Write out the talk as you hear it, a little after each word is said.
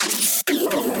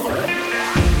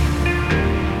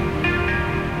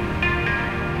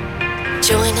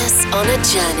Join us on a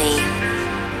journey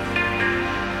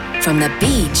from the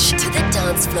beach to the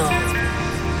dance floor.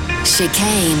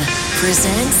 Chicane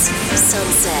presents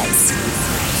Sunsets.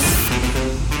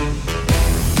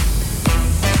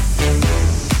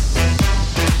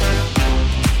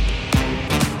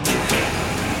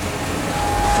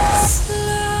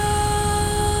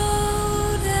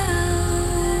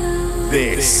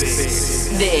 This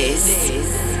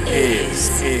is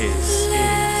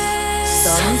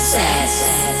Sunset.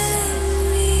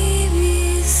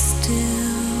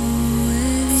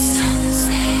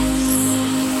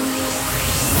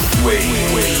 We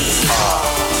are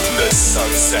the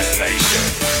Sunset Nation.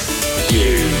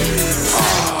 You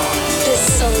are The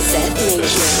Sunset the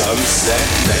Nation. Sunset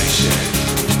Nation.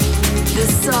 The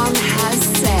sun has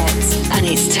set, and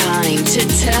it's time to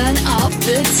turn up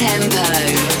the tempo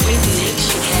with Nick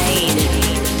Chicane.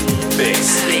 This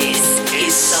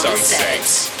is Sunset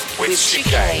with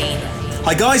Chicane.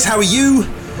 Hi guys, how are you?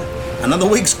 Another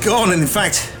week's gone, and in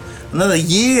fact, another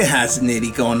year has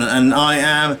nearly gone, and I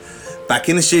am back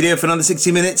in the studio for another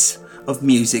 60 minutes of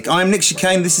music. I'm Nick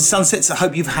Chicane, this is Sunsets. I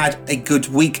hope you've had a good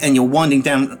week and you're winding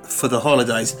down for the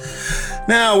holidays.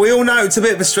 Now, we all know it's a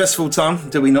bit of a stressful time,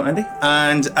 do we not, Andy?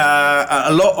 And a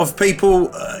lot of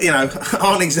people,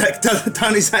 don't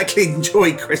exactly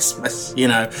enjoy Christmas,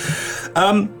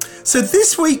 So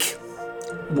this week,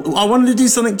 I wanted to do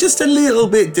something just a little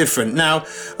bit different. Now,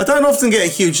 I don't often get a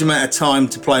huge amount of time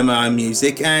to play my own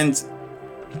music, and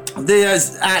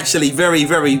there's actually very,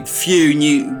 very few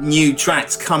new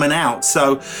tracks coming out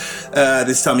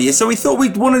this time of year. So we thought we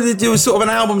wanted to do a sort of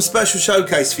an album special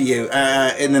showcase for you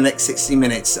in the next 60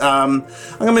 minutes. I'm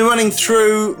going to be running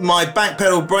through my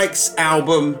Backpedal Breaks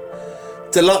album,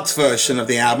 deluxe version of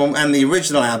the album and the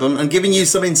original album, and giving you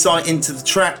some insight into the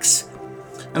tracks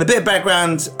and a bit of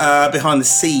background behind the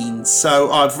scenes.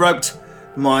 So I've roped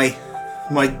my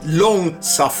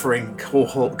long-suffering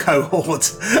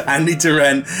cohort, Andy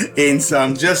Durrant, in, so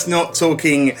I'm just not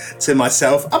talking to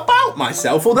myself about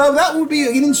myself, although that would be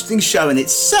an interesting show in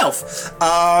itself.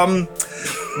 We're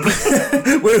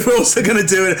also going to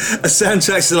do a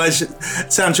soundtrack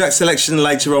selection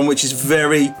later on, which is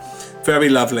very, very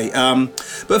lovely.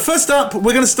 But first up,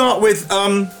 we're going to start with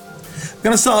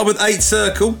 8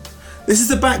 Circle. This is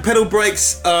the Backpedal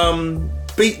Breaks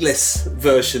beatless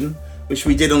version, which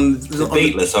we did on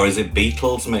Beatless, or is it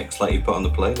Beatles mix like you put on the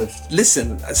playlist?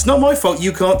 Listen, it's not my fault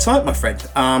you can't type, my friend.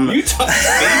 You typed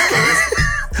Beatles?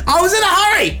 I was in a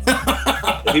hurry!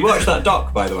 Have you watched that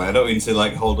doc, by the way? I don't mean to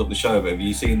hold up the show, but have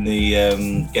you seen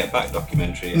the Get Back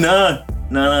documentary yet? No.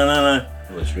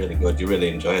 Well, it's really good. You really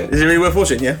enjoy it. Is it really worth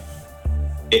watching, yeah?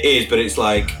 It is, but it's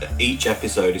like each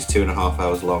episode is 2.5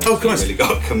 hours long. Oh, so you really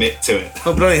got to commit to it.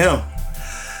 Oh, bloody hell.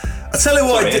 I tell you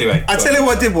what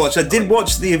I did watch. I did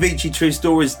watch the Avicii True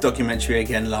Stories documentary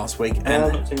again last week. And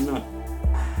I've not seen that.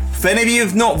 if any of you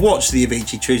have not watched the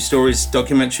Avicii True Stories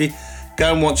documentary,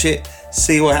 go and watch it,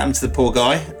 see what happened to the poor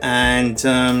guy, and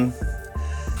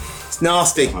it's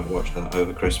nasty. I might watch that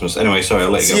over Christmas. Anyway, sorry, I'll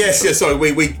let you go. Yes, sorry,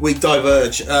 we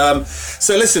diverge.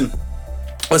 So listen,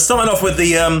 we're starting off with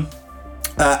the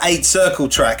 8 Circle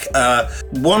track,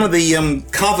 one of the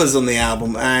covers on the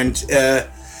album, and the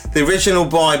original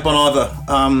by Bon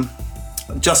Iver,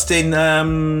 Justin, I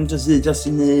can't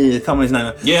remember his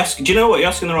name. Yes, do you know what? You're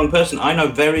asking the wrong person. I know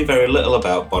very, very little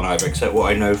about Bon Iver, except what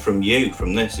I know from you,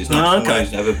 from this. It's not someone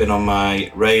who's never been on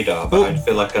my radar, but I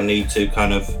feel like I need to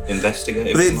kind of investigate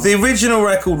it. The original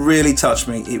record really touched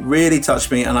me. It really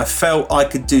touched me, and I felt I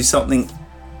could do something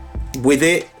with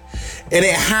it. And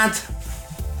it had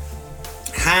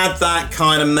that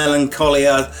kind of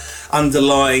melancholia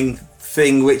underlying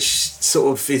thing which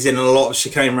sort of is in a lot of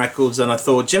Chicane records, and I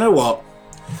thought, do you know what?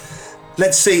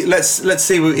 Let's see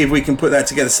if we can put that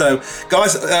together. So,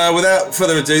 guys, without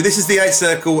further ado, this is the 8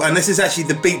 Circle, and this is actually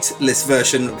the beatless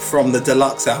version from the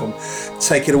deluxe album.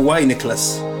 Take it away,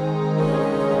 Nicholas.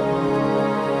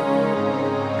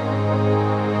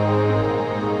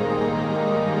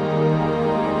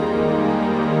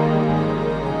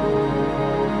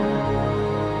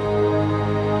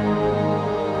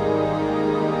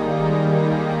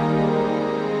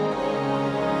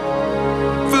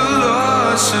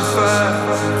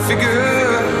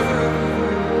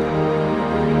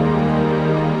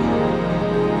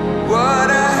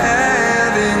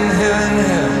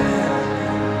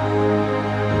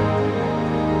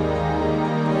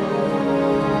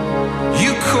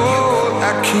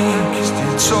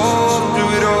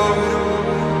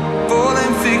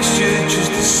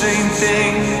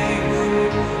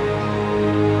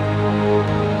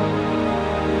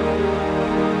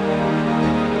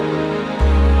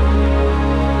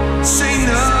 Say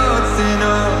nothing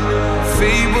of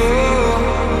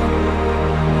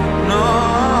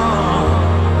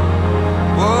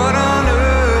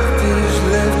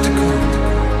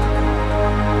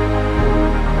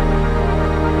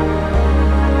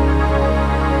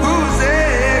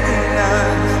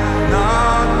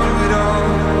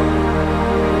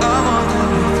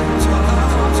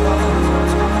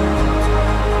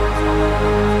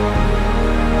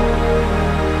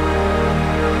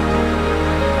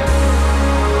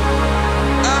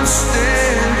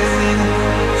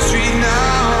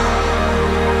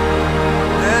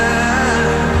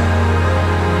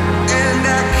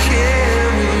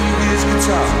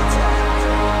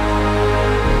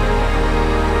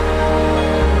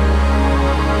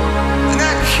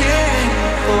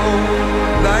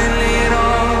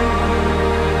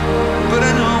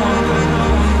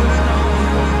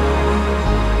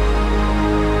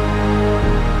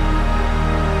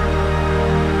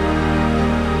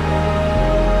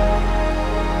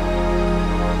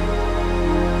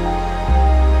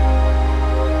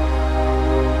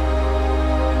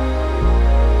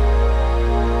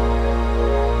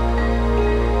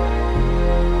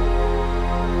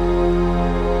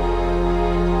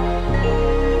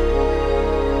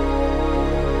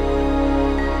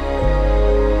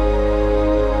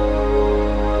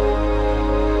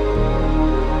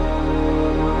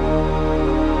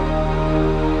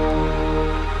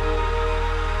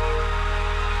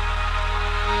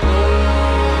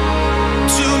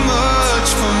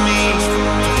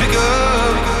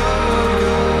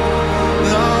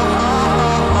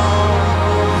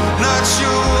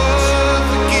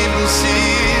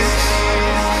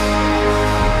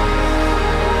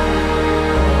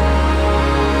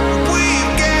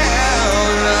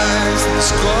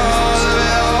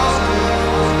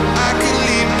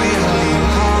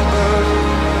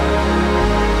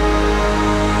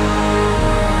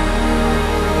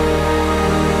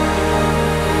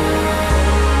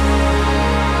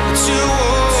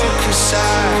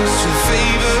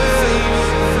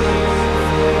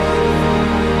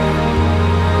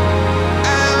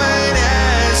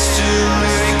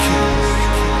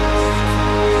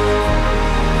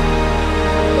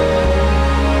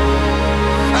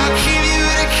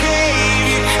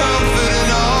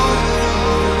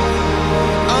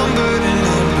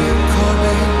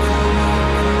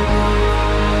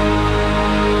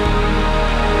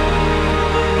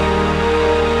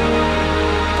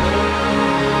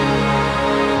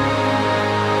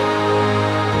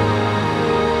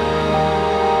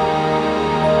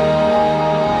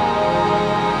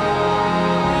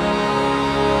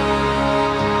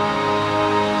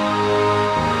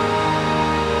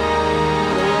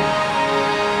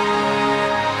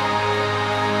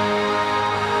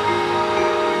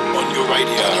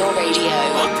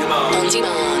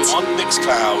on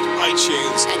Mixcloud,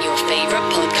 iTunes, and your favorite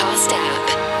podcast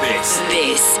app.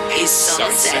 This is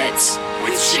Sunsets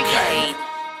with Chicane.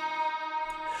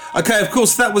 Okay, of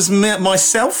course, that was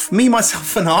myself,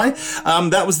 and I.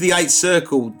 That was the 8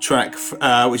 Circle track,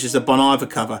 which is a Bon Iver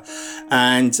cover.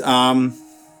 And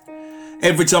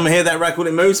every time I hear that record,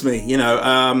 it moves me. You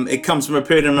know, it comes from a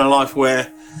period in my life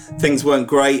where things weren't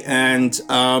great, and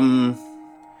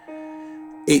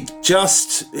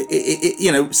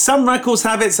you know, some records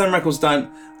have it, some records don't.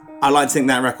 I like to think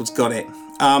that record's got it.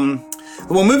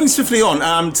 Well, moving swiftly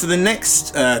on to the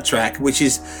next track, which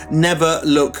is Never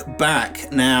Look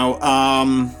Back. Now,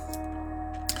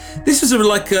 this was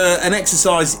like an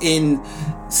exercise in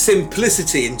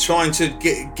simplicity, in trying to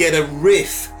get a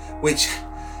riff which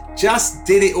just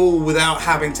did it all without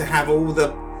having to have all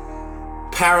the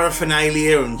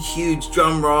paraphernalia and huge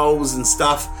drum rolls and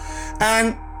stuff.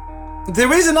 And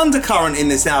there is an undercurrent in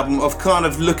this album of kind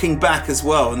of looking back as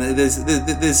well, and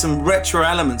there's some retro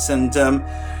elements, and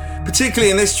particularly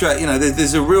in this track, you know,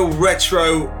 there's a real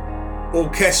retro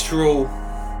orchestral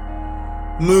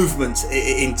movement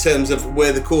in terms of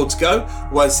where the chords go.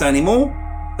 Won't say any more.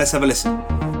 Let's have a listen.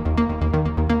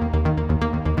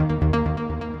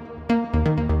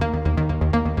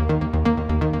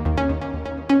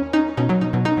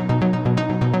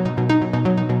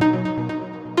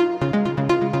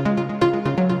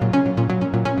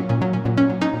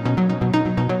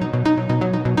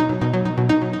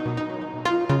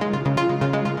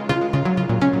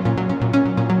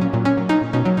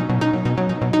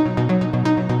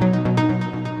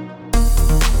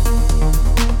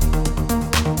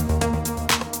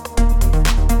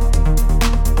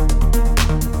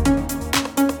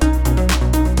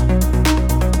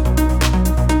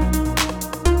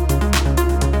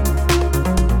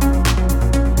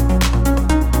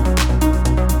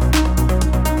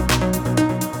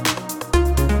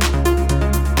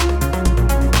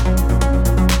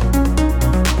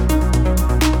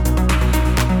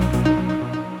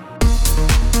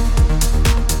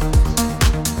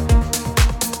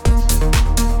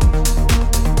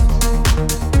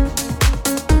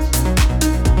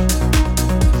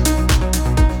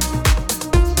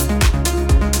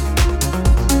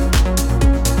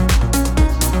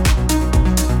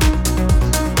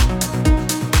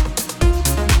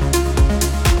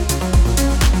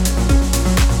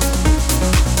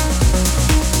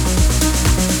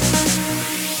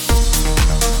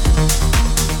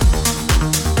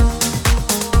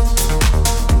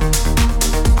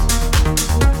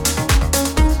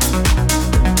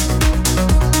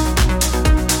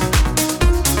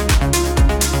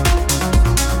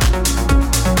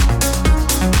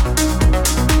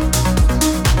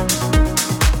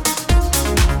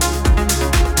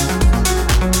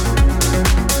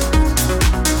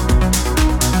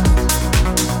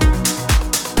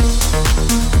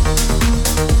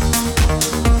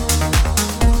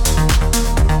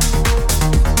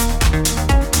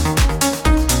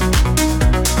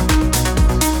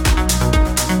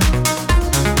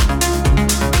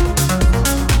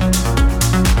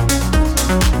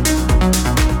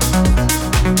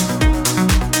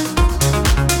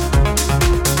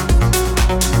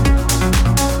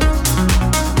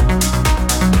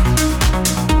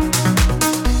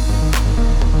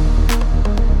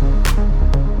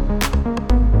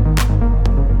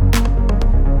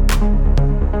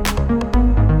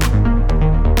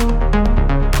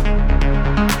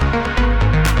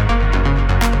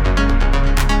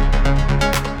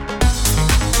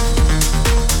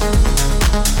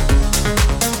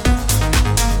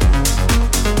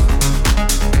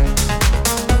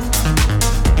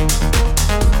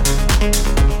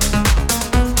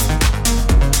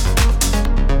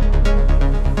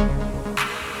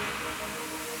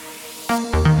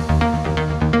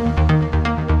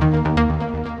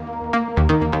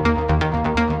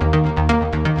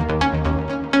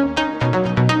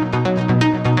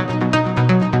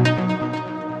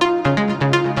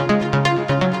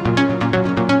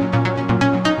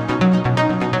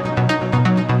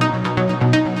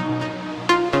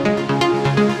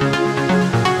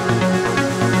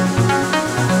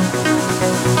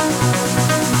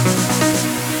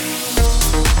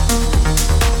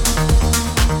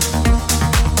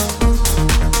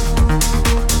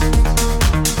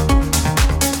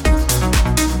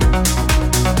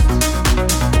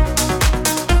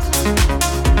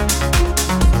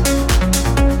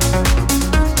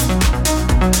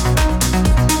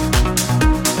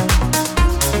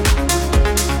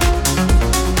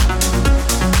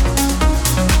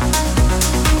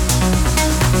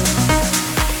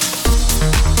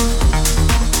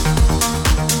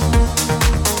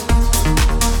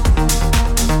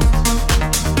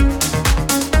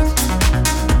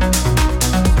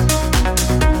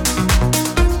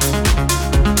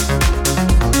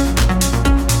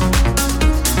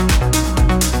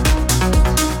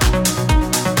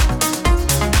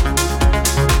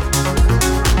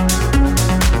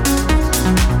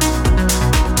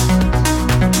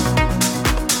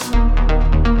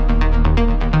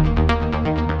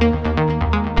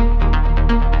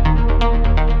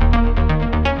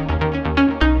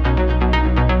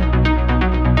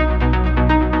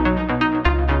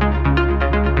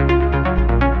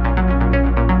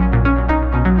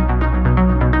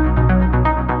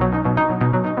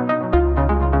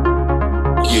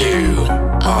 You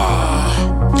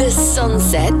are the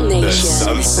Sunset Nation. The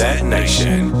Sunset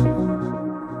Nation.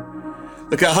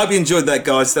 Okay, I hope you enjoyed that,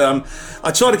 guys.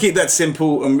 I try to keep that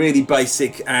simple and really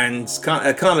basic, and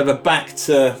kind of a back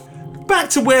to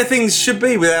where things should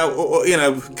be without,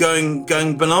 going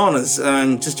bananas,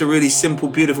 and just a really simple,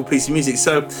 beautiful piece of music.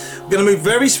 So we're going to move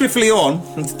very swiftly on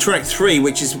into track 3,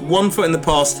 which is 1 Foot in the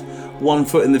Past, 1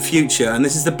 Foot in the Future, and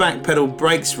this is the Backpedal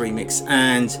Breaks remix.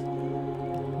 And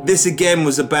this again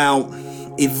was about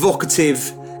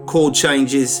evocative chord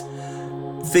changes,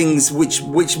 things which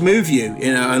move you,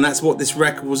 and that's what this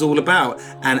record was all about.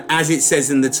 And as it says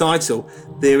in the title,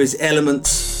 there is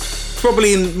elements,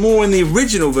 probably more in the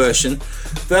original version,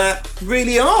 that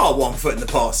really are 1 foot in the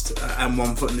past and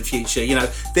 1 foot in the future.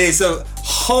 There's a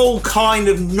whole kind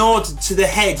of nod to the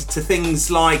head to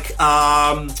things like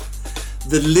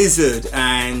The Lizard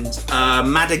and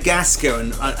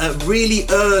Madagascar, and really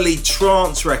early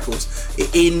trance records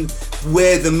in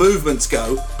where the movements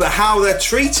go, but how they're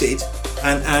treated,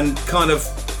 and kind of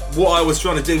what I was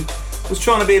trying to do was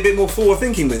trying to be a bit more forward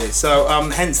thinking with it. So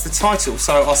hence the title.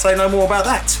 So I'll say no more about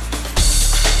that.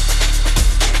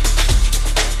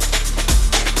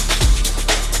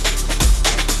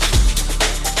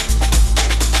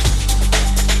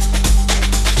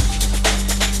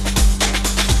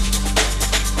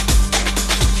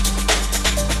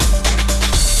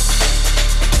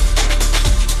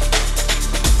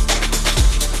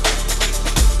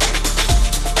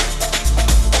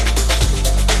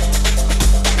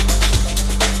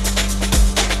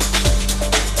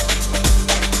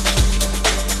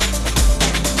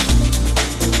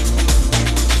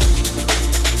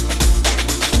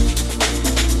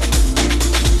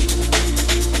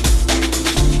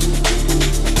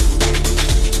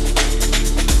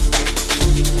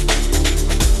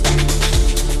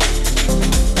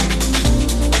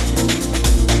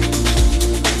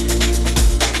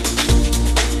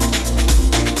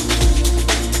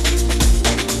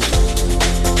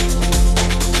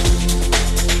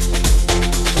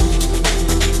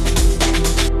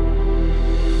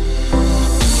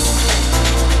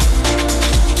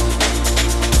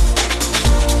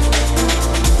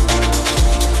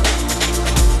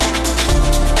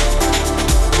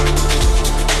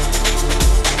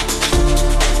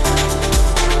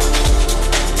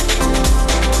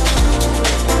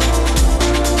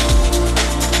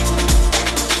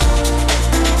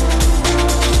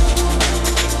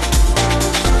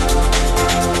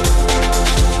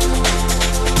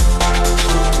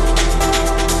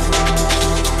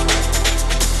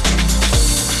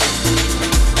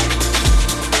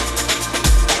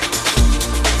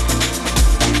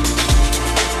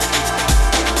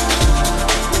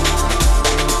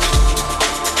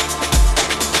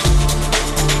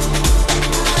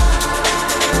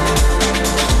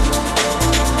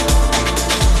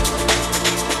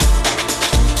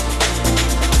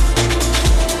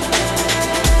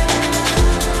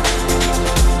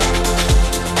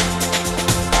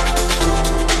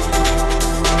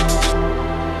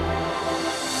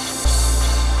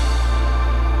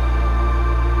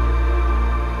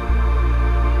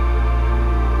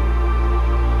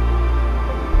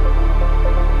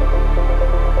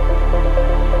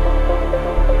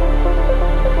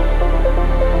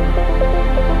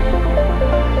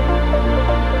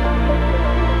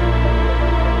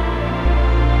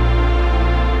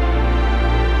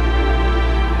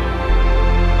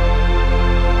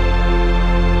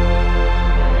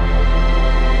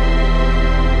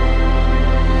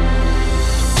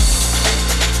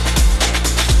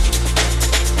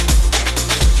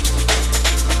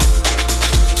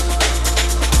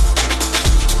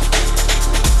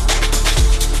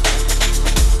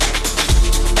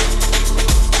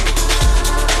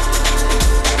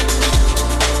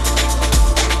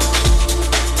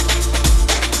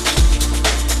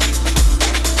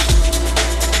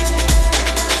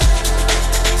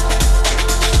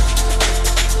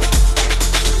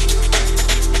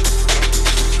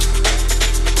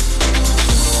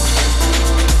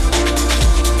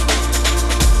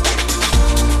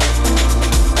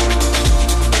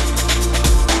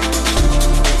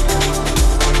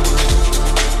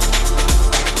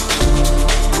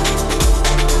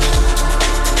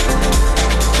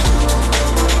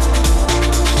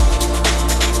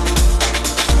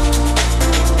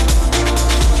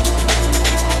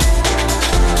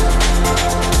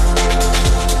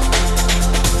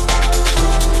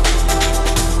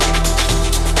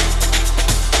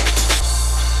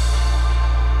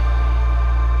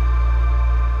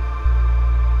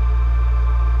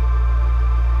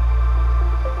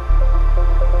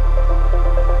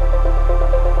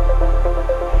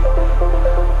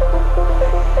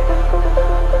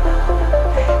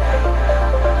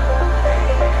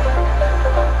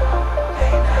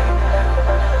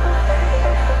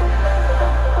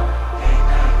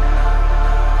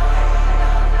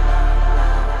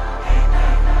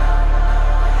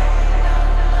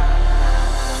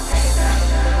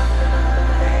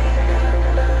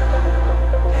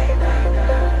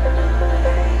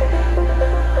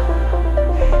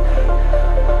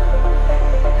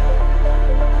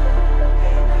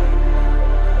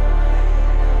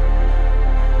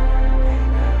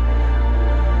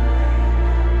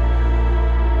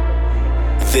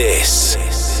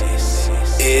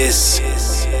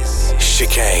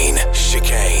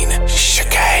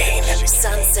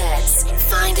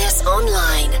 Find us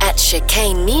online at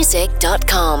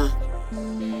chicanemusic.com.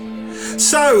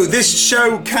 So, this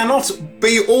show cannot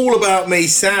be all about me,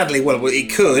 sadly. Well,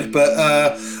 it could,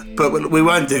 but we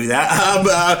won't do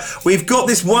that. We've got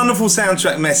this wonderful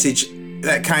soundtrack message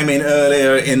that came in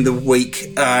earlier in the week,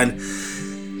 and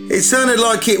it sounded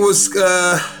like it was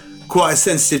quite a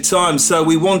sensitive time, so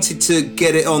we wanted to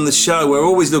get it on the show. We're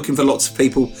always looking for lots of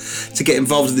people to get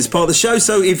involved in this part of the show,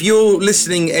 so if you're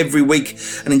listening every week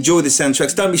and enjoy the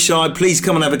soundtracks, don't be shy, please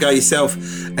come and have a go yourself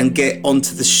and get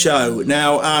onto the show.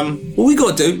 Now, all we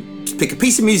got to do is pick a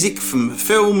piece of music from a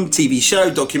film, TV show,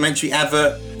 documentary,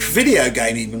 advert, video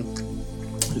game even.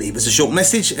 Leave us a short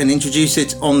message and introduce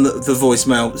it on the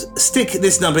voicemail. Stick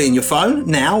this number in your phone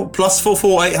now,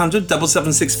 +44 800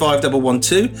 7765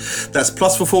 112. That's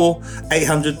 +44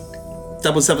 800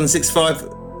 7765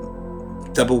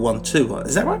 112.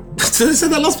 Is that right? So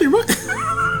that last bit right?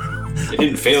 It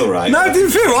didn't feel right. No, it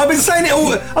didn't feel right. I've been saying it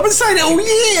all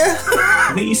year.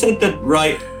 I think you said the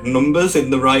right numbers in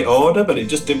the right order, but it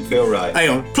just didn't feel right. Hang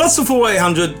on. +44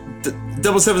 800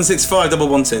 7765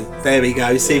 112. There we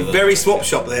go. See, very swap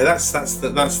shop there. That's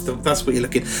what you're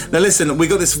looking. Now listen, we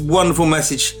got this wonderful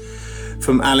message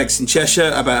from Alex in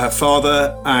Cheshire about her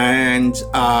father, and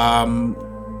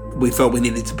we felt we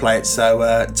needed to play it.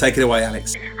 So take it away,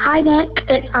 Alex. Hi Nick,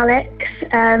 it's Alex,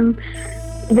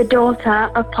 the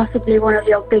daughter of possibly one of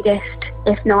your biggest,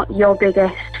 if not your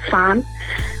biggest fan.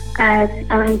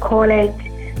 And I'm calling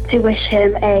to wish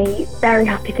him a very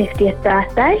happy 50th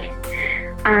birthday.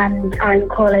 And I'm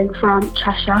calling from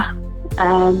Cheshire,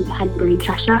 Henbury,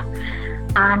 Cheshire,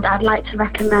 and I'd like to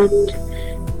recommend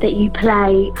that you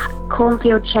play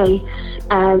Cornfield Chase,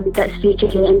 that's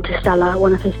featured in Interstellar,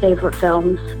 one of his favourite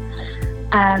films,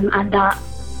 and that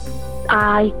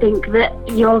I think that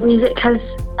your music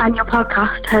and your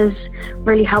podcast has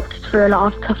really helped us through a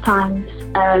lot of tough times,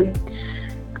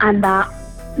 and that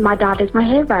my dad is my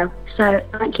hero. So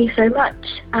thank you so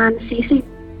much, and see you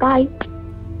soon. Bye.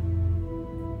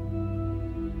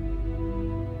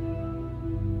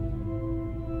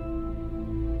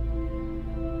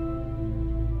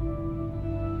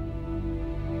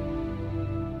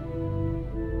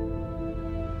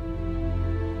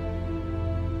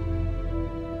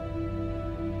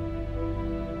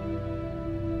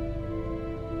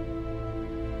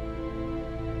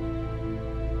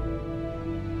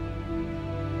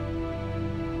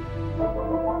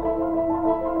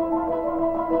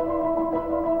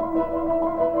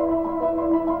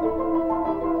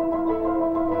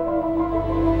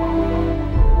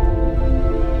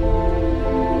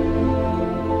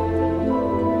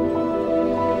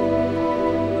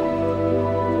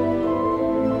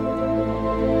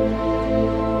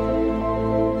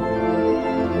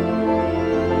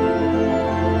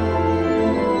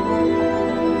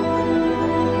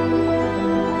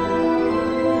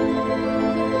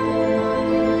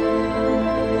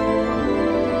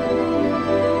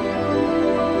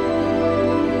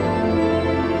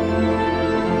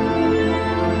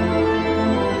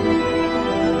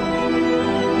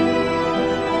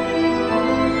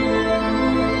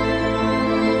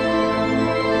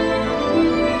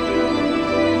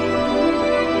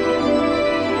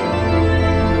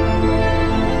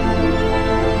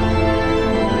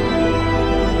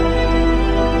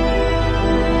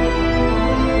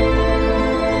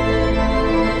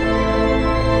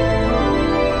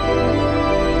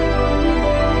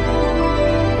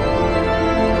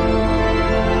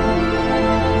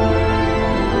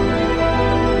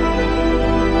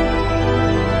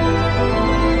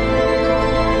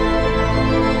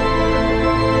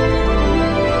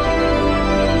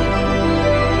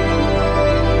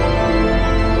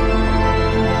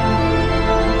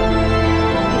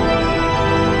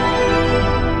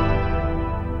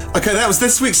 Okay, that was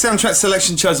this week's soundtrack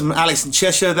selection chosen from Alex in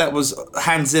Cheshire. That was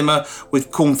Hans Zimmer with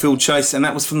Cornfield Chase, and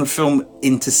that was from the film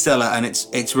Interstellar, and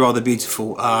it's rather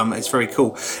beautiful. It's very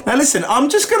cool. Now listen, I'm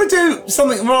just going to do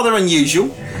something rather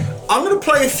unusual. I'm going to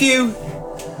play a few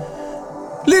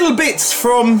little bits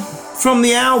from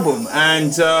the album,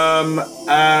 and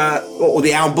or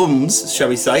the albums, shall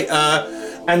we say,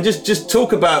 and just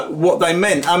talk about what they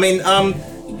meant. I mean,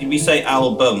 we say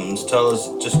albums. Tell us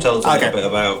a little bit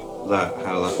about that,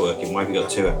 how that's working. Why have you got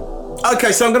two?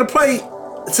 Okay, so I'm going to play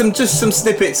some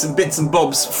snippets and bits and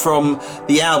bobs from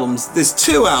the albums. There's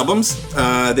two albums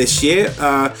this year,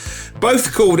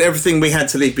 both called Everything We Had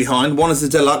to Leave Behind. One is the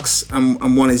deluxe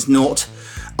and one is not.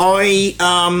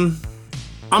 I'm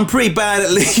pretty bad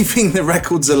at leaving the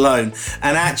records alone,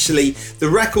 and actually the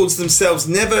records themselves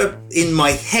never in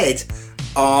my head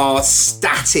are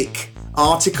static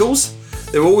articles.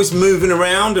 they're always moving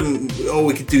around, and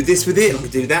we could do this with it, and we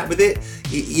do that with it,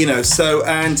 you know. So,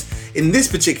 and in this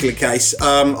particular case,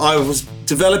 I was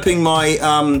developing my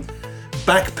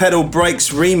back pedal breaks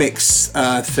remix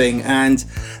thing, and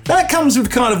that comes with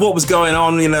kind of what was going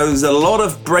on. You know, there's a lot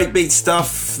of breakbeat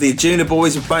stuff. The Arjuna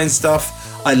boys were playing stuff.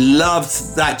 I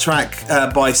loved that track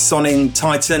by Sonning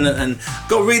Titan, and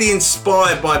got really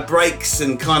inspired by breaks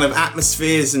and kind of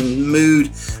atmospheres and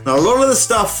mood. Now, a lot of the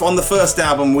stuff on the first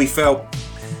album we felt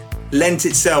lent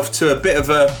itself to a bit of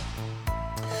a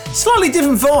slightly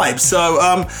different vibe. So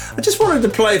I just wanted to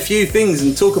play a few things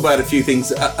and talk about a few things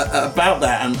about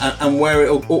that and where it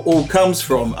all comes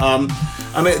from.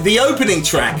 I mean, the opening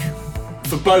track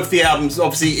for both the albums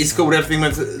obviously is called Everything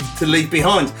Left to Leave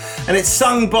Behind, and it's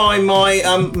sung by my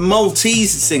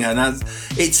Maltese singer. Now,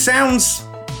 it sounds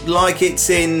like it's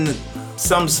in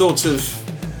some sort of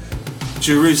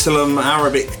Jerusalem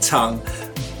Arabic tongue,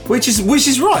 which is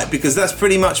right, because that's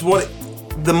pretty much what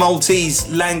the Maltese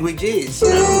language is.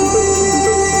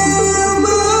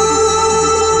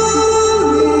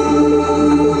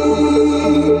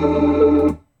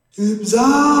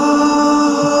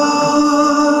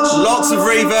 Lots of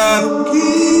reverb.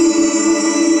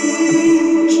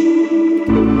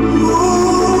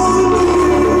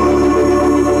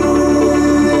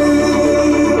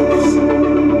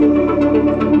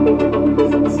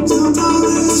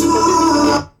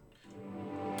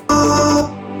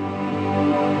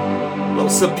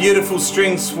 Lots of beautiful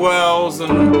string swells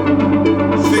and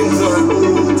things like.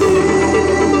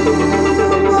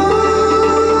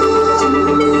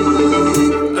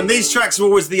 And these tracks are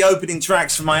always the opening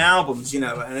tracks for my albums, you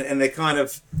know, and they're kind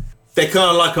of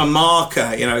like a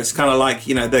marker, you know. It's kind of like,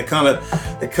 you know, they're kind of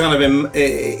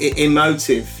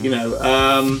emotive, you know.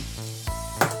 And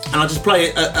I'll just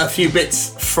play a few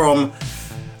bits from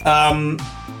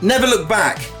Never Look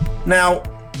Back. Now,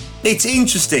 it's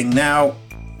interesting. Now,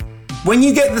 when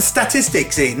you get the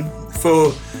statistics in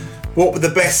for what were the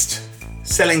best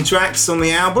selling tracks on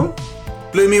the album,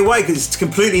 blew me away, because it's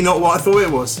completely not what I thought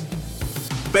it was.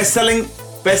 Best selling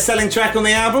track on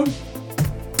the album?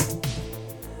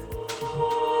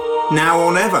 Now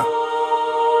or Never.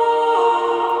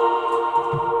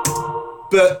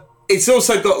 But it's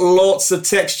also got lots of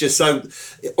texture, so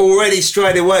already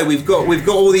straight away we've got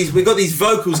these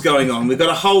vocals going on. We've got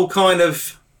a whole kind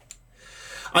of,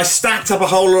 I stacked up a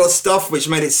whole lot of stuff which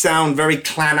made it sound very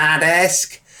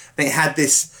Clannad-esque, and it had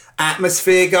this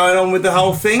atmosphere going on with the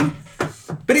whole thing.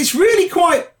 But it's really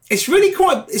quite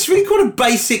a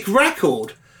basic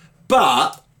record,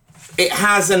 but it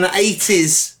has an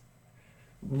 80s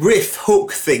riff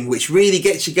hook thing which really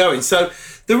gets you going. So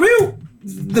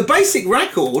the basic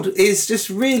record is just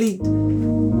really,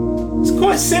 it's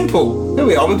quite simple. Here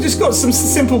we are, we've just got some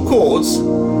simple chords,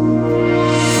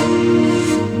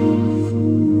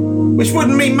 which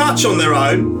wouldn't mean much on their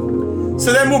own.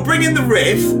 So then we'll bring in the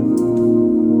riff.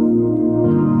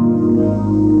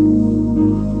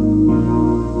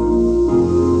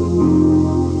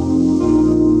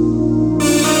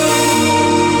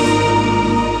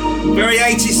 Very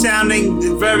 80s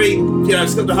sounding, very, you know,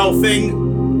 it's got the whole thing.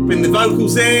 Bring the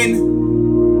vocals in.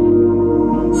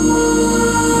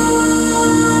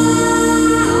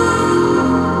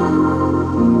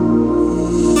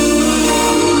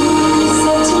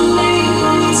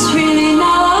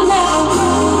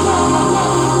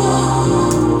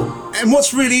 And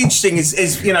what's really interesting is,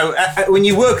 you know, when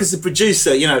you work as a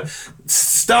producer, you know,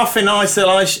 stuff in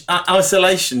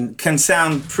isolation can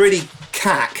sound pretty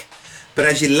cack. But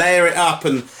as you layer it up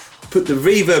and put the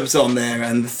reverbs on there,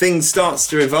 and the thing starts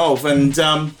to evolve, and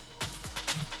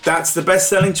that's the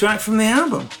best-selling track from the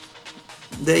album.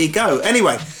 There you go.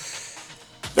 Anyway,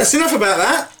 that's enough about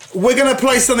that. We're going to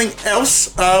play something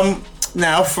else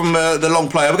now from the long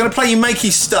player. We're going to play You Make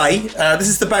You Stay. This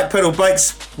is the Back Pedal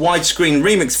Breaks widescreen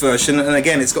remix version, and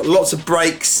again, it's got lots of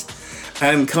breaks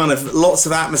and kind of lots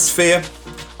of atmosphere.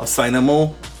 I'll say no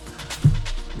more.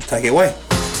 Take it away.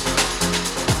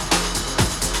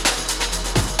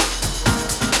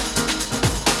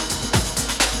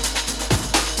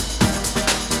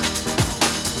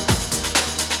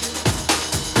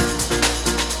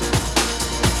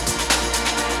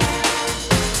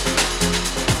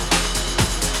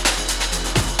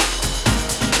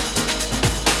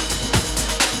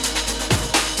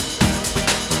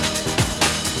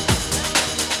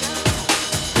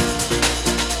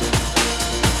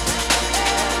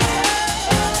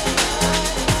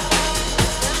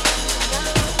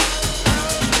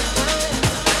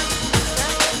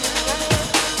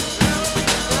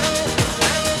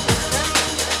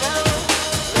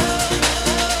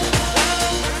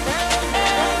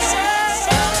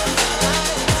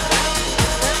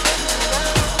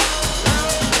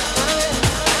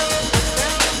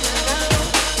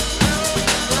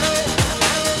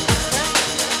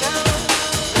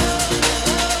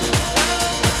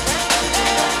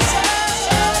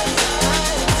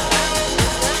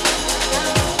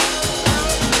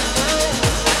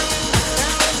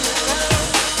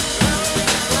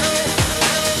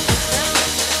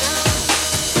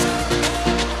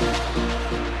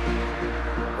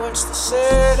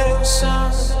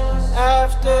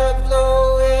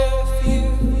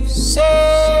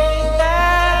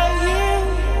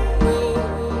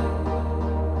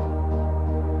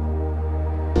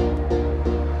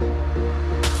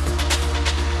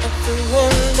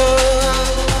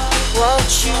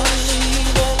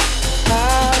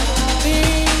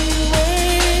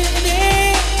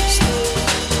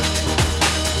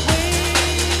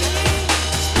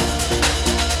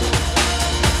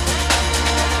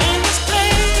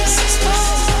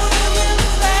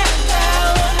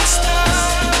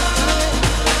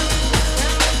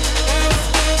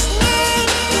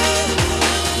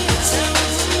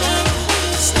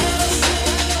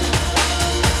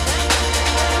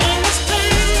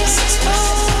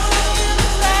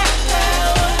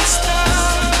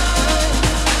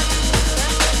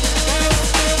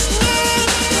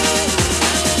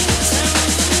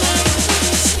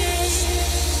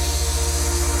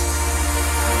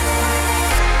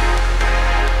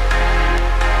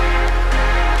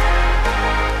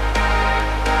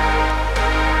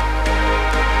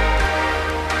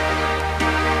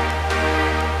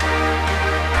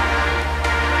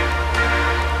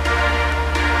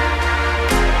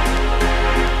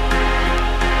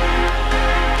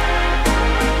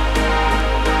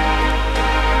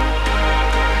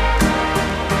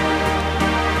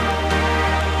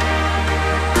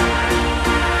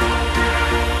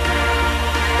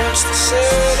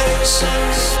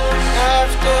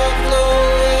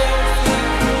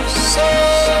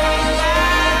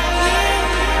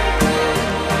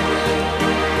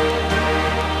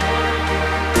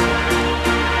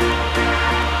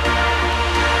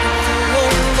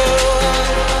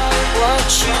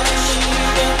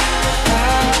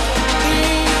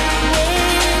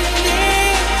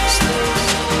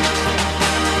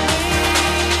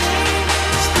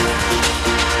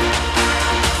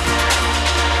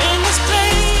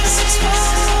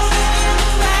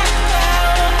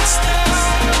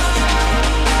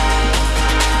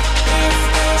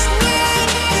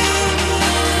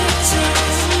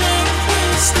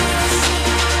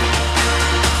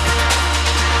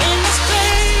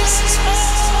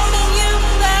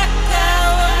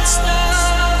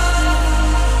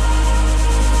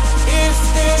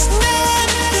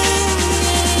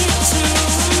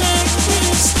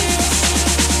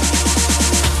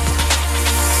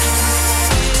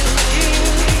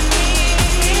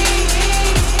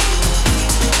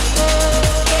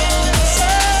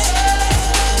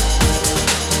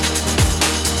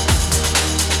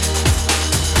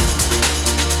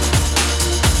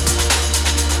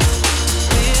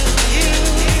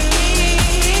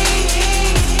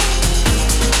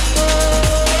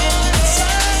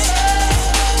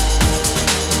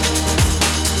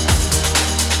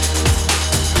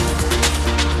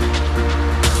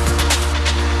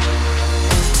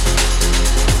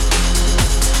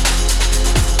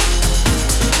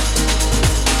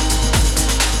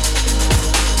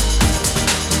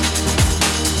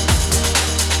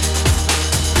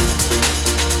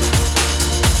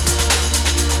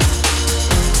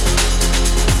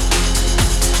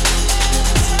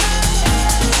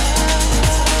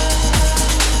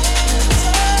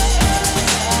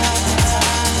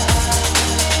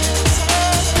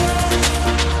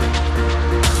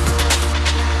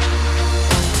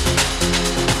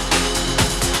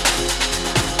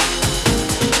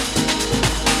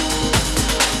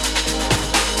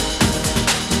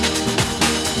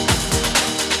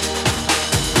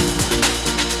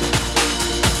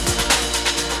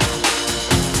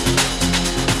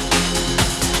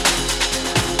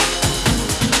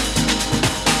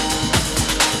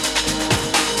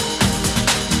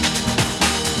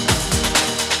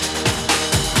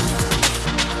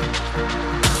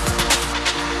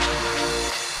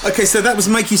 Okay, so that was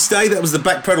Make You Stay. That was the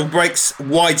Back Pedal Breaks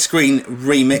widescreen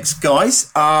remix,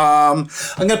 guys. I'm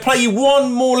going to play you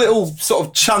one more little sort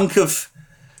of chunk of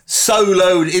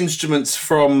soloed instruments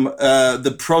from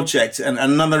the project, and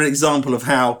another example of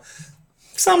how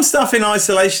some stuff in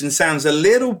isolation sounds a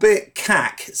little bit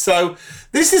cack. So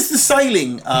this is the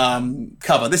Sailing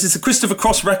cover. This is a Christopher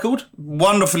Cross record,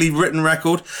 wonderfully written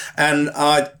record, and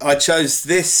I chose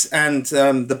this and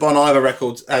the Bon Iver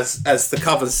record as the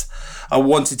covers I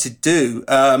wanted to do.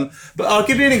 But I'll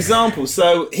give you an example.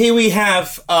 So here we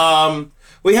have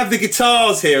the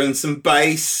guitars here and some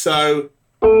bass. So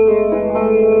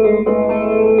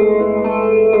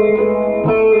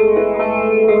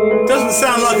doesn't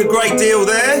sound like a great deal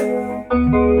there.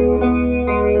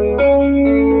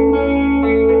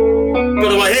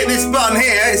 But if I hit this button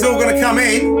here, it's all going to come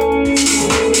in.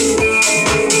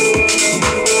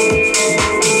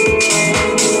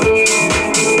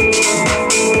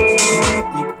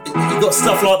 You've got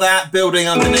stuff like that building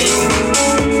underneath.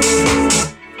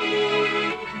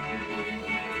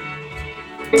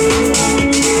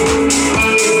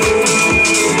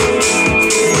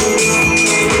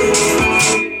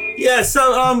 Yeah,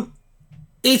 so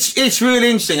it's really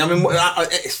interesting. I mean,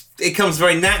 it comes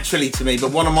very naturally to me,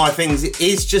 but one of my things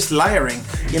is just layering.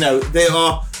 You know, there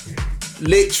are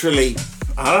literally,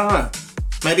 I don't know,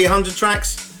 maybe 100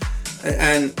 tracks,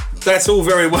 and that's all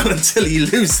very well until you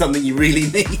lose something you really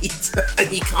need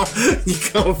and you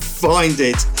can't find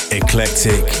it.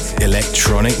 Eclectic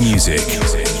electronic music.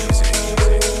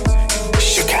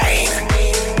 Chicane.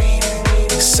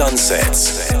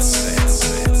 Sunsets.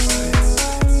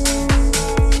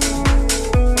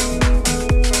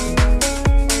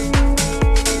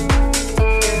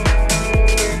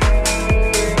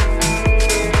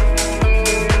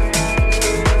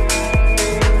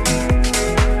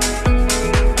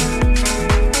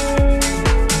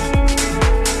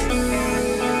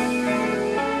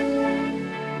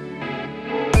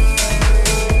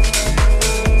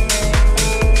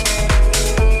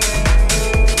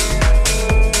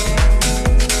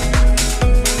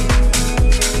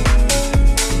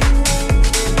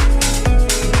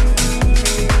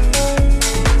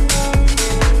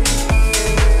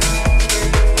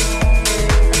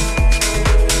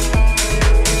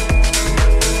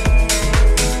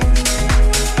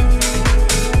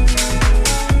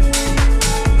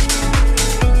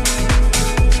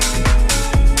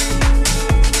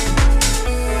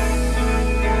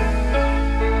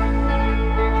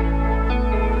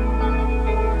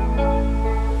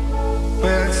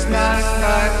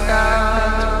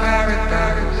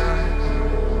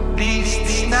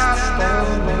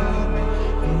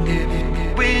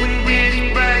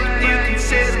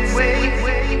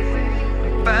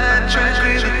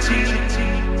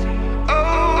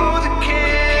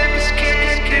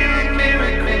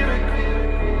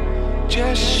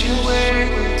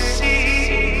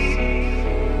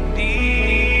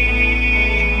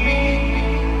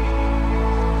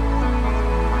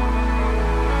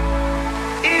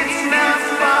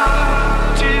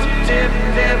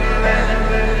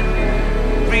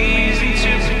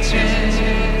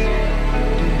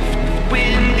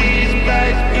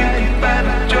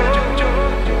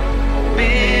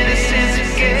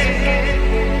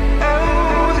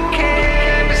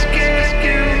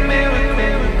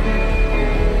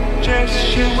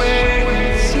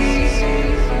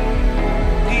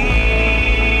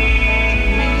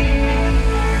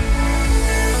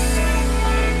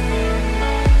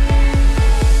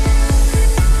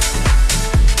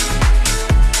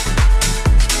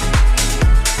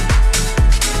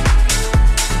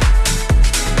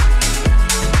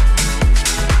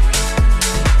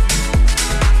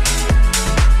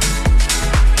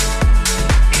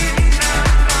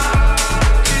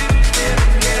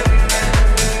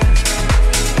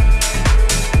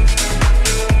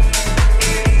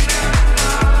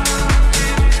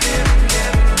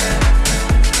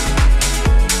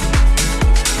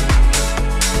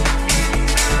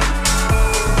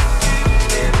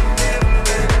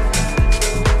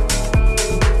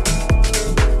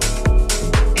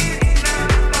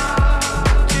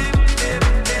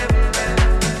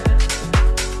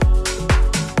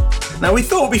 Now we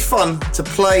thought it'd be fun to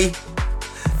play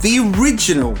the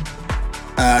original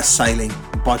Sailing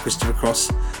by Christopher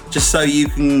Cross, just so you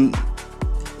can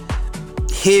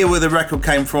hear where the record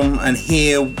came from and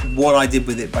hear what I did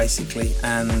with it basically.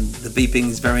 And the beeping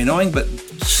is very annoying, but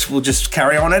we'll just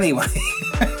carry on anyway.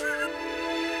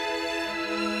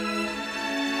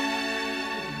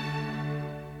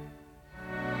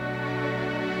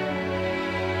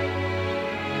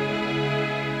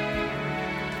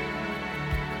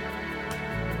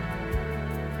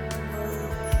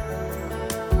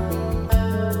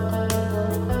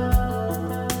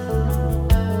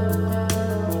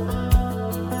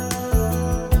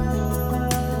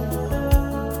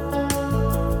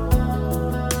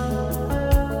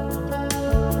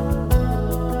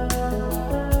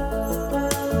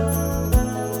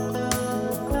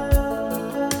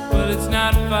 Well, it's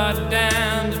not far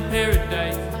down to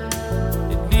paradise,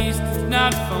 at least it's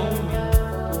not for me.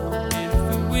 And if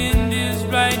the wind is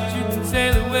right, you can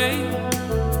sail away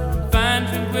and find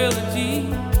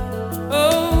tranquility.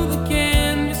 Oh, the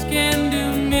canvas can do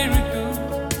miracles,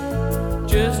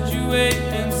 just you wait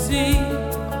and see.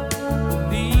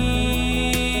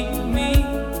 Believe me,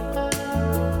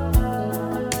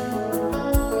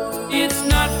 it's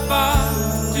not far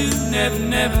to Never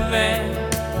Never Land,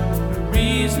 a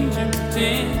reason to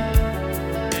pretend.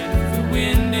 And if the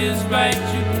wind is right,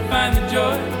 you can find the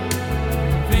joy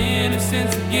of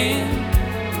innocence again.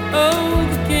 Oh,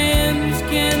 the canvas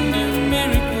can do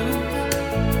miracles,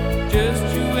 just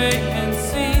you wait and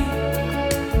see.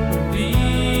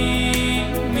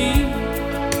 Believe me.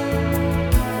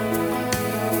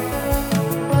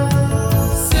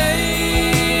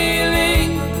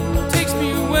 Sailing takes me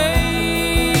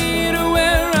away to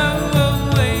where I've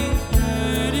always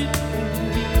heard it.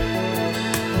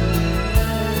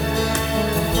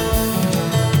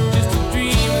 Just a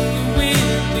dream of the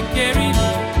wind to carry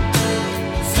me.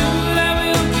 Soon I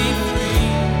will be free.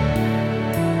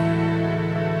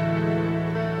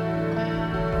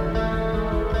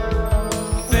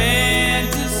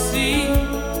 Fantasy,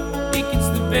 think it's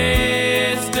the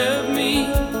best of me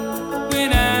when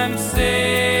I'm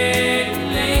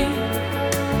sailing.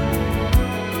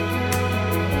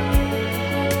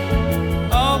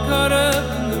 All caught up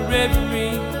in the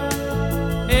reverie,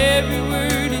 every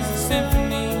word is a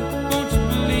symphony. Won't you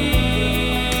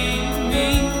believe me?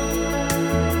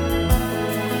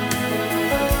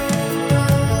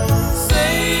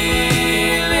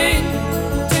 Sailing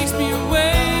takes me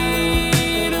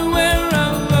away to where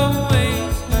I've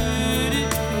always heard it.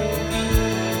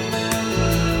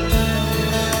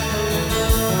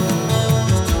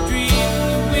 Just a dream of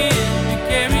the wind to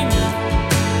carry me.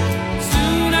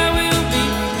 Soon I will be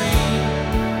free.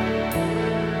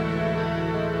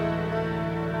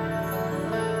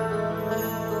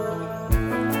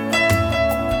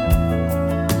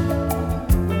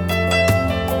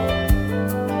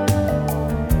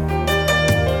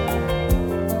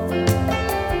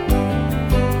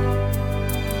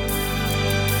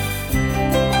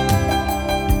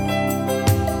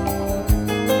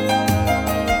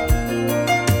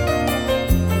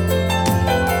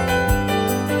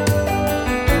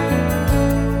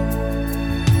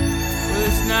 Well,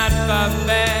 it's not far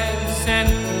back to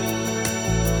Santa Cruz,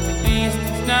 at least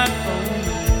it's not for me.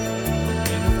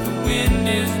 And if the wind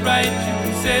is right, you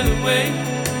can sail away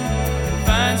and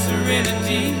find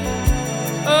serenity.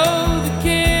 Oh, the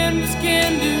canvas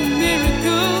can do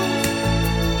miracles,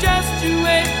 just you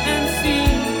wait and see,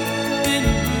 then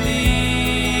you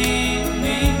believe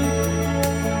me.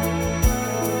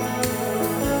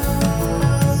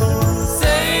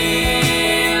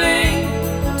 Sailing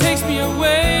takes me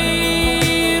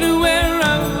away to where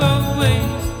I've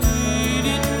always heard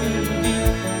it could be.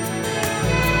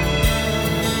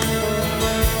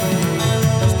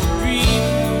 Just a dream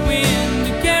of the wind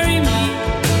to carry me.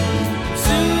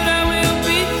 Soon I will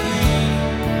be free.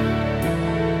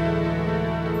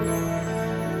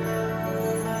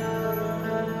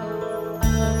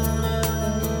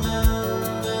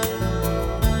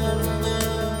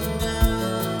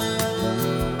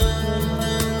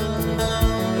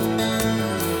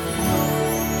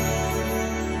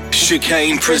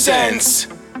 Chicane presents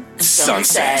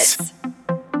Sunset.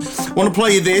 I want to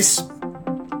play you this.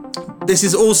 This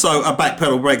is also a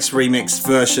Backpedal Breaks remix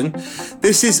version.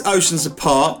 This is Oceans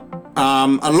Apart.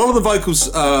 A lot of the vocals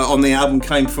on the album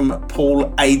came from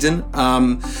Paul Aden.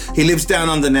 He lives down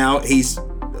under now. He's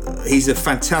a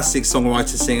fantastic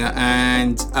songwriter, singer,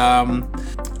 and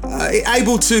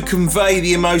able to convey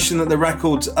the emotion that the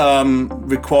record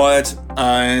required.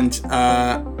 And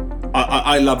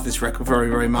I love this record very,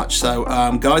 very much. So,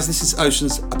 guys, this is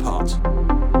Oceans Apart.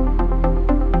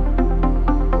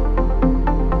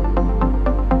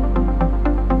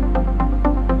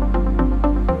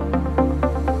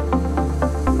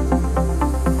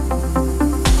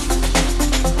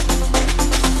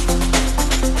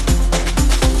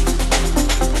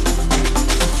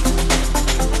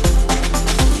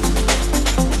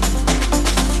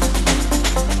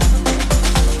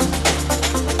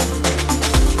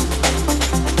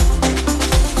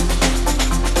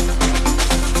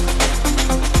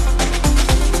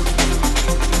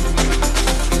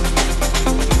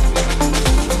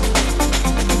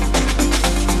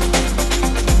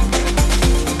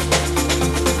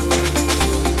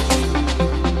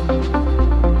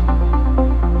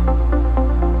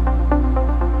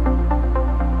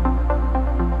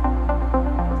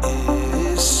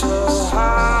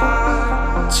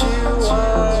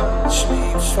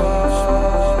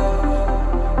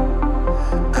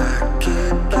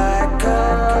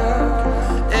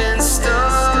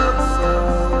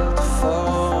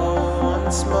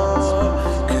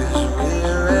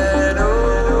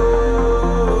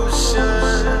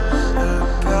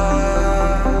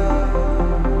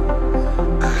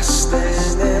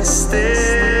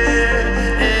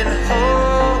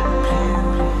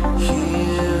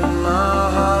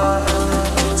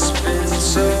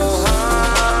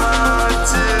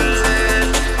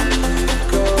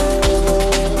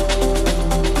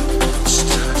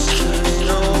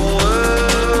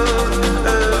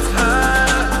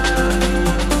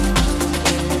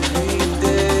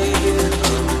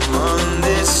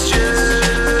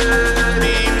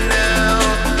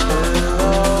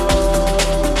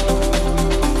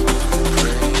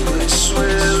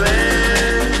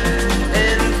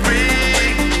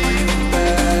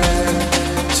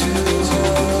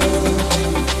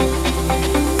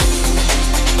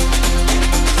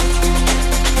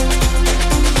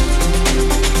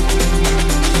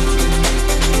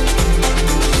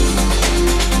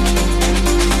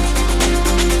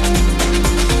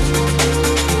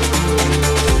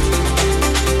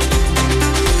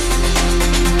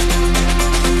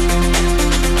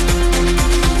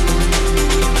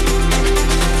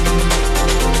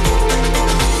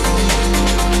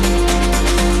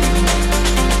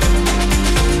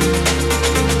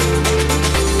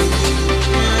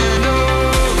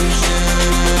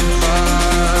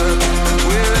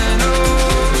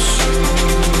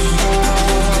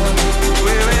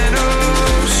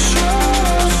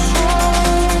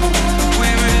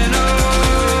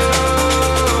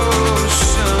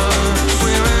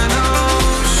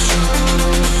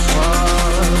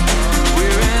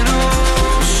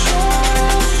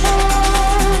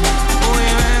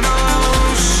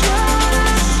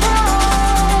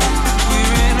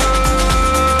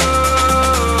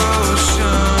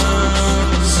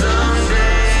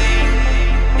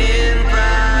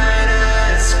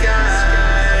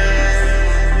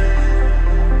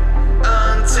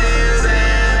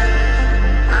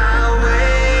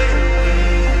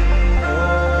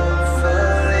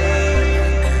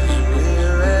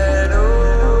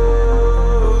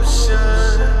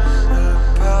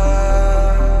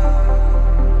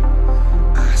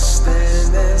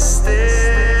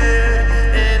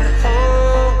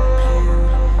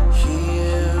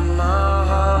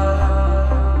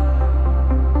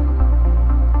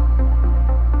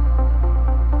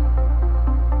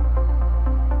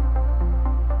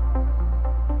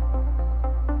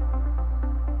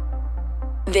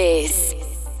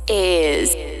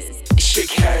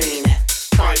 Chicane.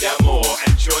 Find out more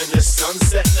and join the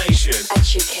Sunset Nation at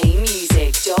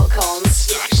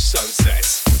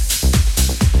chicanemusic.com/sunset.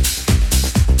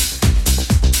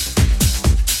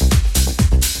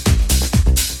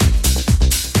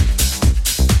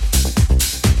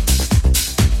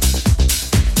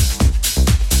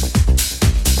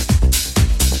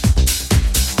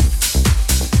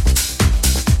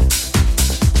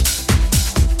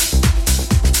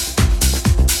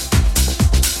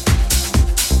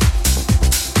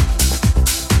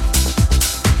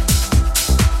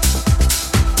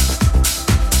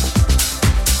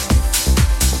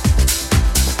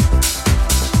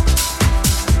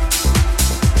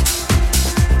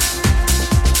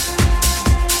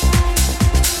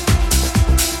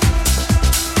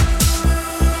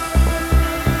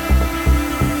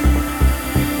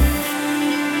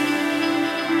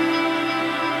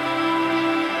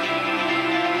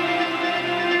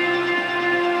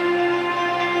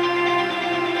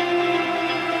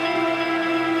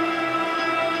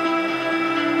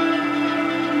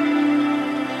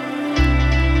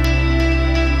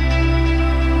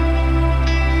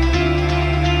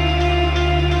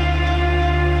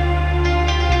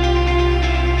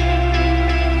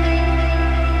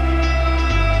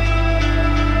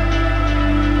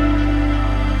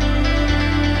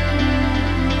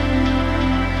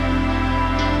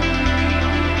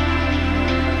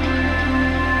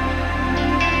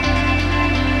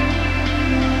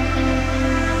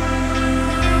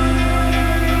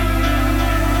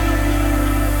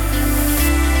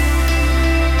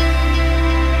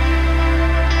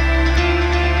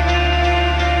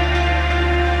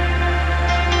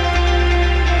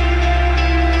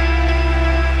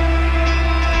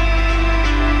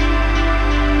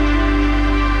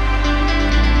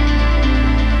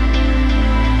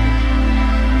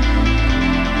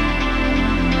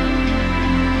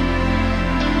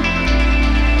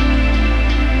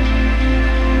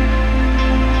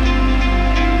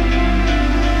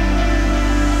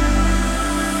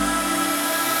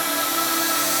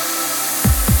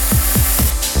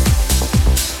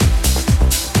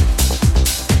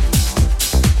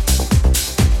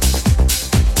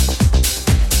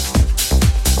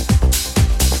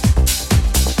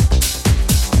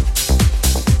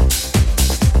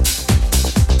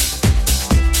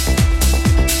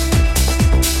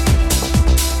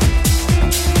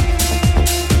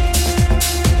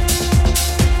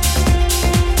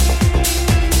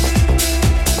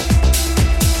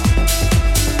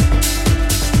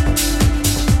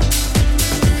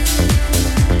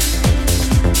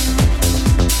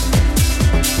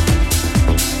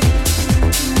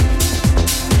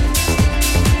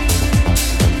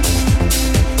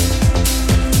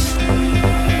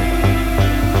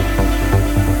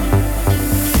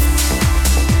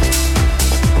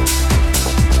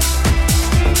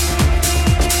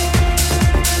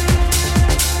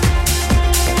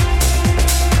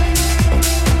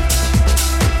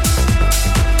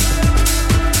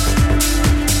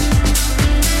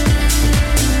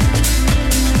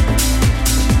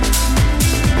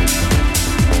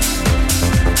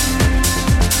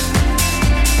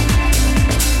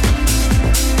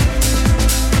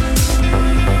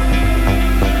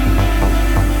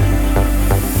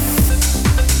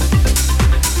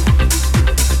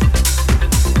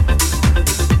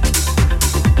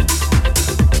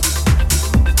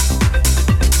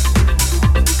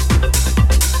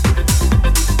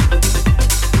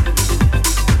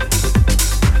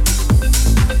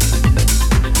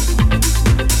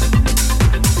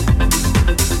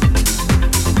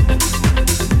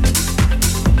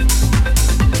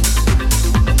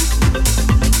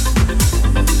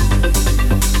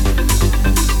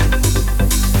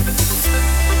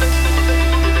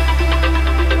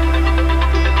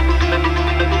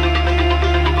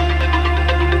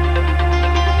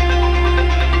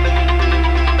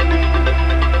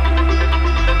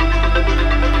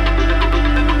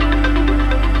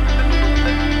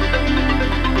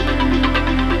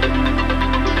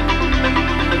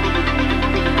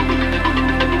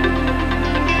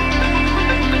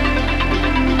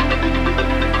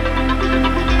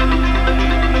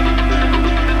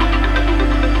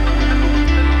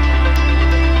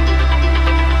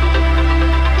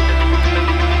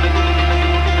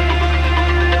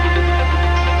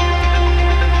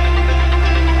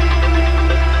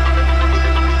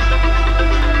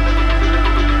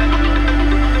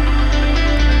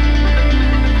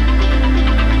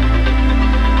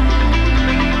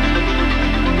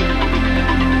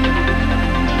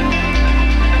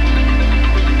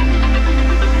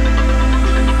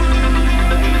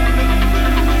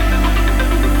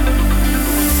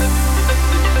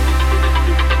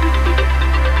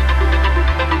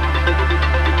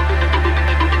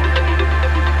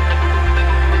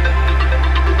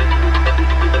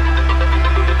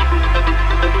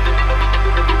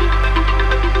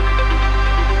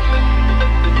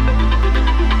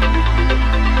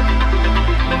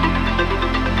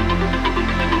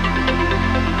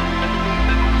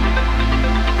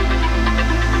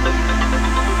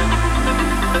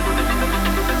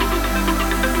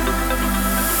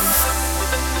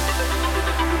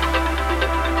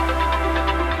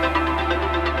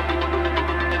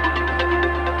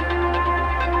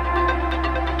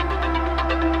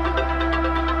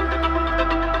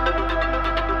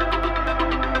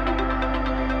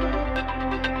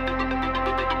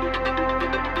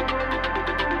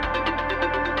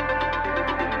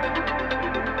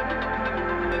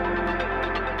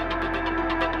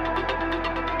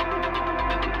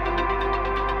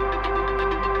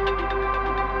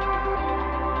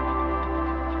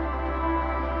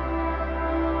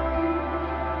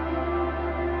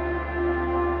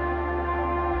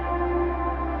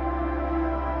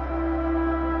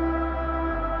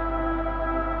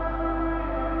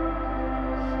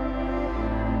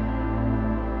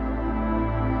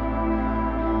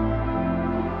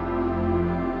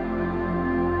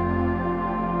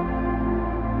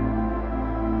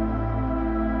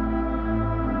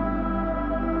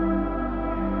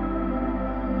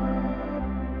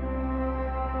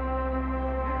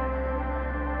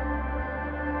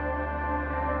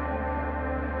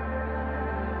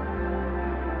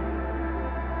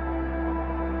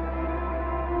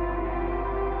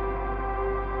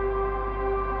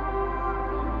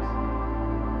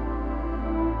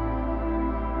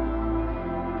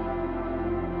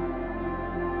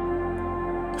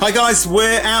 Hi guys,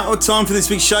 we're out of time for this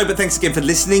week's show, but thanks again for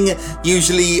listening.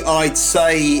 Usually I'd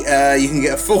say you can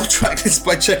get a full track list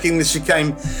by checking the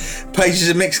Chicane pages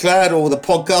of Mixcloud or the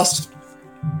podcast.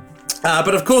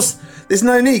 But of course, there's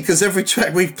no need, because every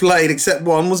track we've played except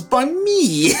one was by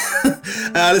me.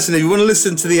 Listen, if you want to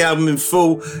listen to the album in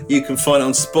full, you can find it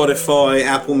on Spotify,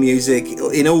 Apple Music,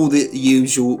 in all the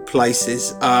usual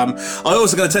places. I'm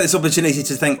also going to take this opportunity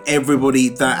to thank everybody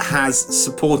that has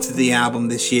supported the album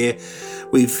this year.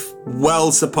 We've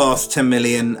well surpassed 10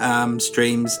 million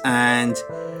streams, and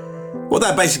what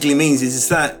that basically means is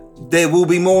that there will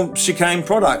be more Chicane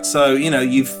products. So, you know,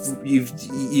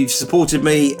 you've supported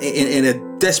me in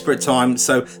a desperate time.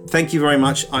 So thank you very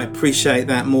much. I appreciate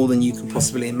that more than you can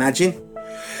possibly imagine.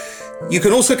 You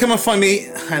can also come and find me,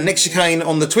 Nick Chicane,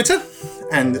 on the Twitter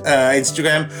and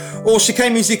Instagram, or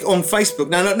Chicane Music on Facebook.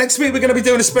 Now, next week we're going to be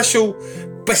doing a special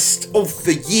Best of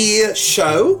the Year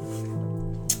show.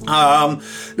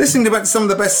 Listening back to some of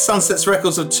the best Sunsets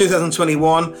records of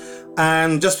 2021.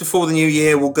 And just before the new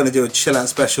year, we're going to do a chill out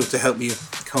special to help you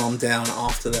calm down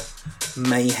after the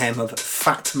mayhem of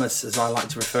Fatmas, as I like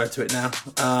to refer to it now.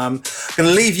 I'm going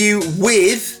to leave you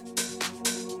with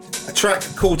a track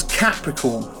called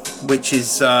Capricorn, which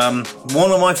is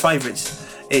one of my favourites.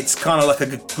 It's kind of like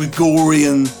a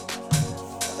Gregorian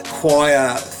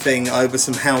choir thing over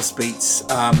some house beats.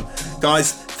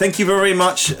 Guys, thank you very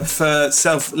much for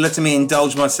letting me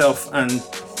indulge myself and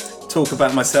talk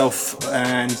about myself,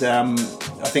 and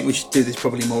I think we should do this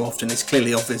probably more often. It's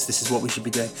clearly obvious this is what we should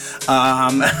be doing.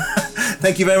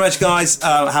 Thank you very much, guys.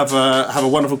 Have a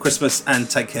wonderful Christmas and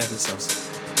take care of yourselves.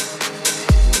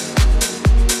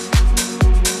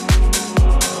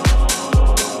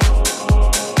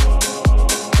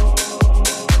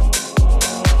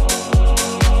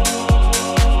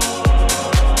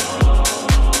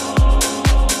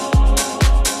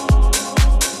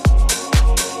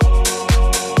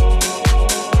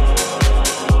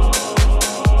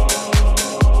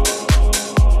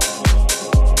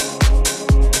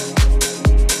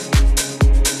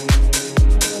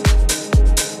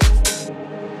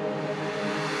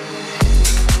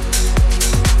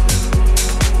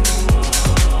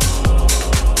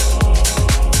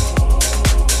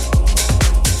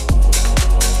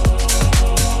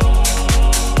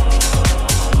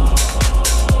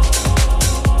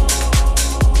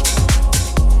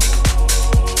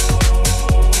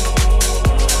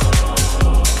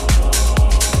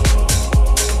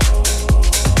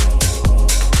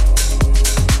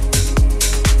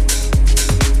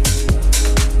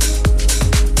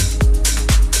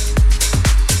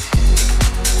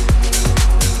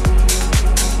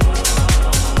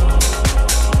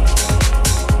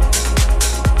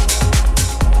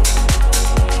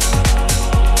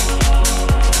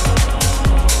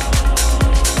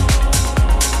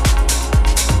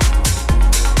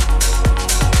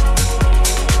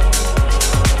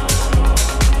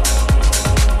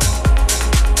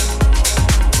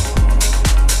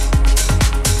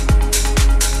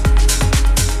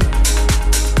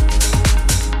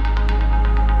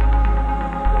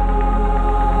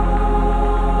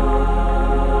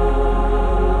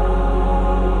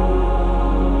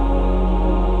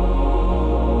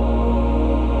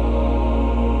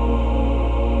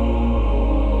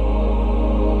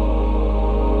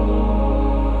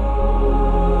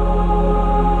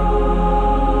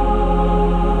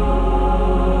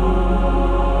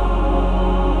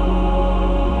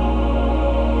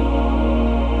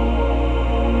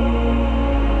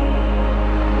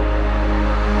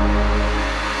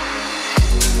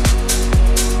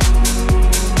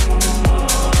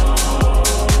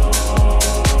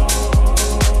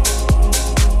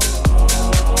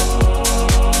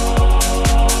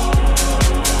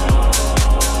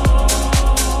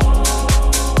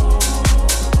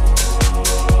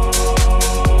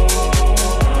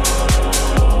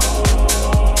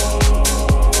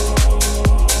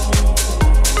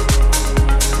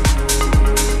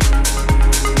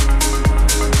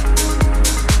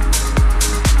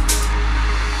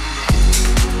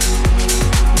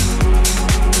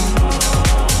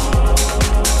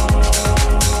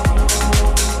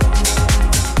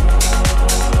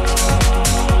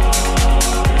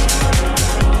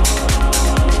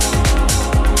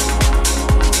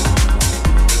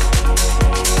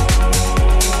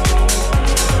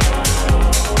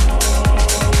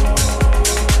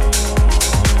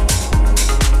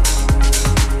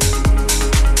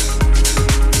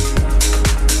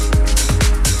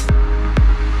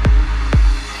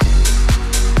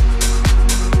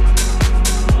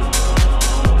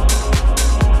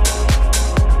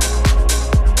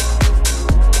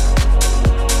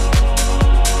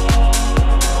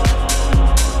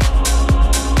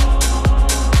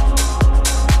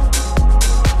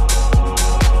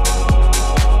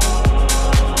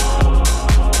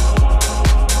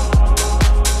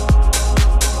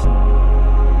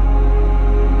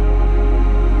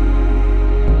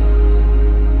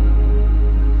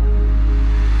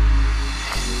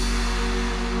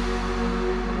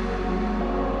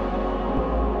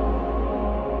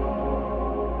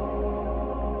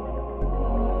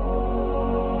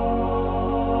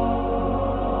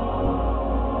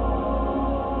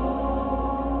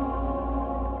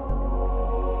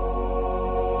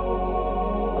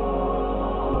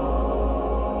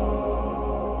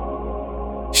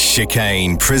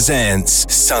 Chicane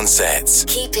presents Sunsets.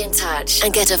 Keep in touch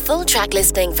and get a full track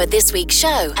listing for this week's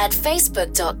show at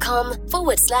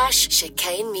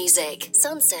facebook.com/Chicane Music.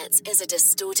 Sunsets is a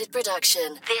Distorted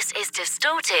production. This is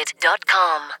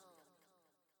distorted.com.